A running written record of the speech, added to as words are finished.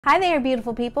Hi there,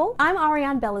 beautiful people. I'm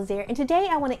Ariane Belazaire, and today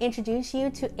I want to introduce you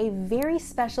to a very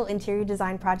special interior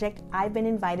design project I've been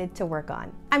invited to work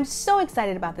on. I'm so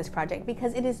excited about this project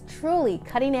because it is truly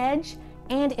cutting edge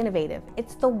and innovative.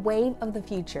 It's the wave of the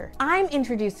future. I'm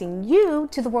introducing you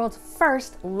to the world's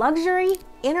first luxury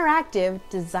interactive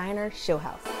designer show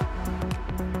house.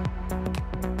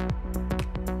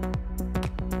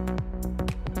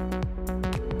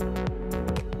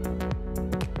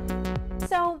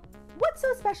 So, what's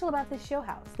so special about this show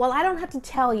house? Well, I don't have to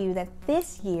tell you that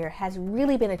this year has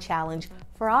really been a challenge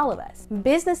for all of us.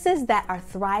 Businesses that are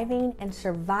thriving and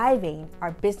surviving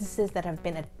are businesses that have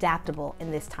been adaptable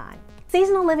in this time.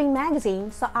 Seasonal Living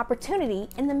magazine saw opportunity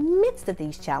in the midst of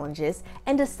these challenges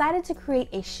and decided to create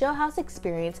a show house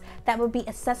experience that would be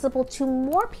accessible to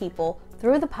more people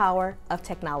through the power of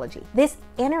technology. This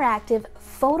interactive,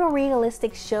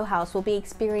 photorealistic show house will be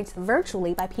experienced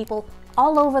virtually by people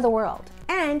all over the world.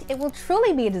 And it will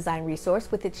truly be a design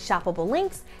resource with its shoppable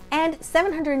links and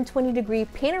 720-degree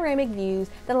panoramic views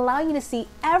that allow you to see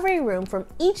every room from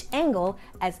each angle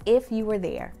as if you were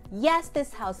there. Yes,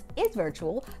 this house is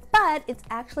virtual, but it's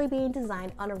actually being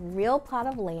designed on a real plot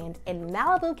of land in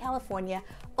Malibu, California,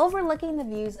 overlooking the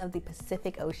views of the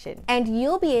Pacific Ocean. And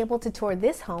you'll be able to tour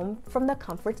this home from the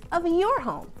comforts of your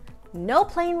home. No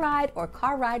plane ride or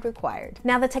car ride required.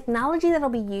 Now, the technology that'll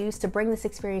be used to bring this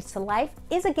experience to life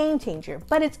is a game changer,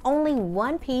 but it's only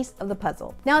one piece of the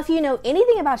puzzle. Now, if you know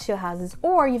anything about show houses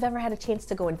or you've ever had a chance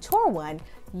to go and tour one,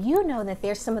 you know that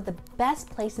there's some of the best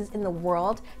places in the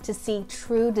world to see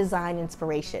true design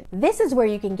inspiration. This is where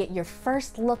you can get your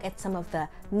first look at some of the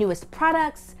newest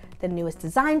products, the newest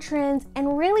design trends,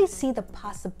 and really see the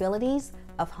possibilities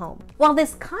of home. Well,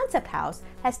 this concept house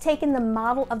has taken the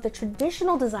model of the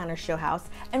traditional designer show house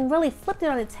and really flipped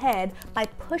it on its head by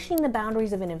pushing the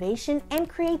boundaries of innovation and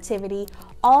creativity,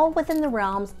 all within the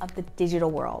realms of the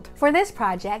digital world. For this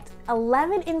project,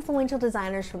 11 influential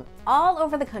designers from all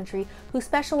over the country who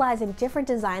specialize in different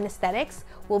design aesthetics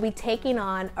will be taking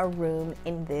on a room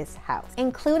in this house.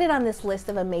 Included on this list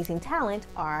of amazing talent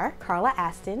are Carla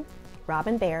Aston,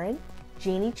 Robin Barron,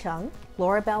 Jeannie Chung,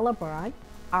 Laura Bell LeBron,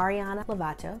 Ariana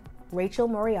Lovato, Rachel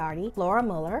Moriarty, Laura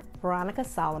Muller, Veronica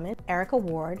Solomon, Erica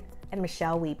Ward, and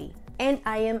Michelle Wiebe. And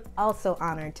I am also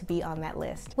honored to be on that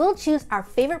list. We'll choose our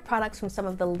favorite products from some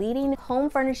of the leading home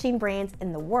furnishing brands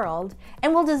in the world,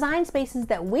 and we'll design spaces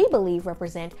that we believe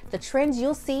represent the trends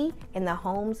you'll see in the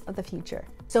homes of the future.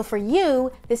 So for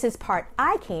you, this is part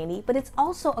eye candy, but it's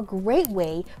also a great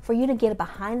way for you to get a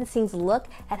behind the scenes look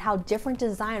at how different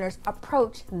designers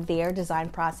approach their design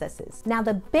processes. Now,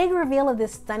 the big reveal of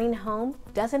this stunning home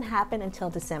doesn't happen until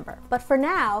December. But for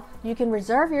now, you can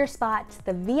reserve your spot to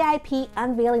the VIP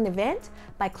unveiling event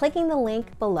by clicking the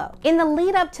link below. In the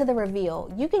lead up to the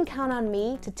reveal, you can count on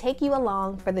me to take you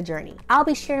along for the journey. I'll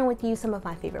be sharing with you some of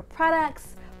my favorite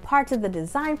products, parts of the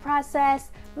design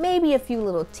process, maybe a few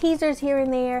little teasers here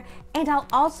and there, and I'll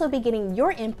also be getting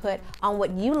your input on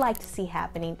what you like to see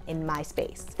happening in my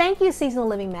space. Thank you, Seasonal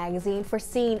Living magazine, for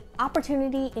seeing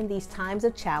opportunity in these times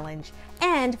of challenge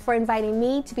and for inviting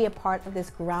me to be a part of this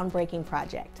groundbreaking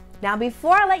project. Now,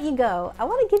 before I let you go, I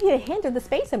want to give you a hint of the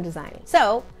space I'm designing.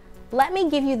 So, let me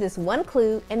give you this one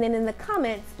clue, and then in the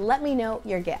comments, let me know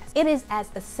your guess. It is as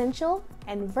essential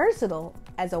and versatile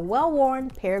as a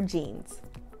well-worn pair of jeans.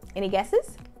 Any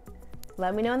guesses?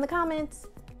 Let me know in the comments.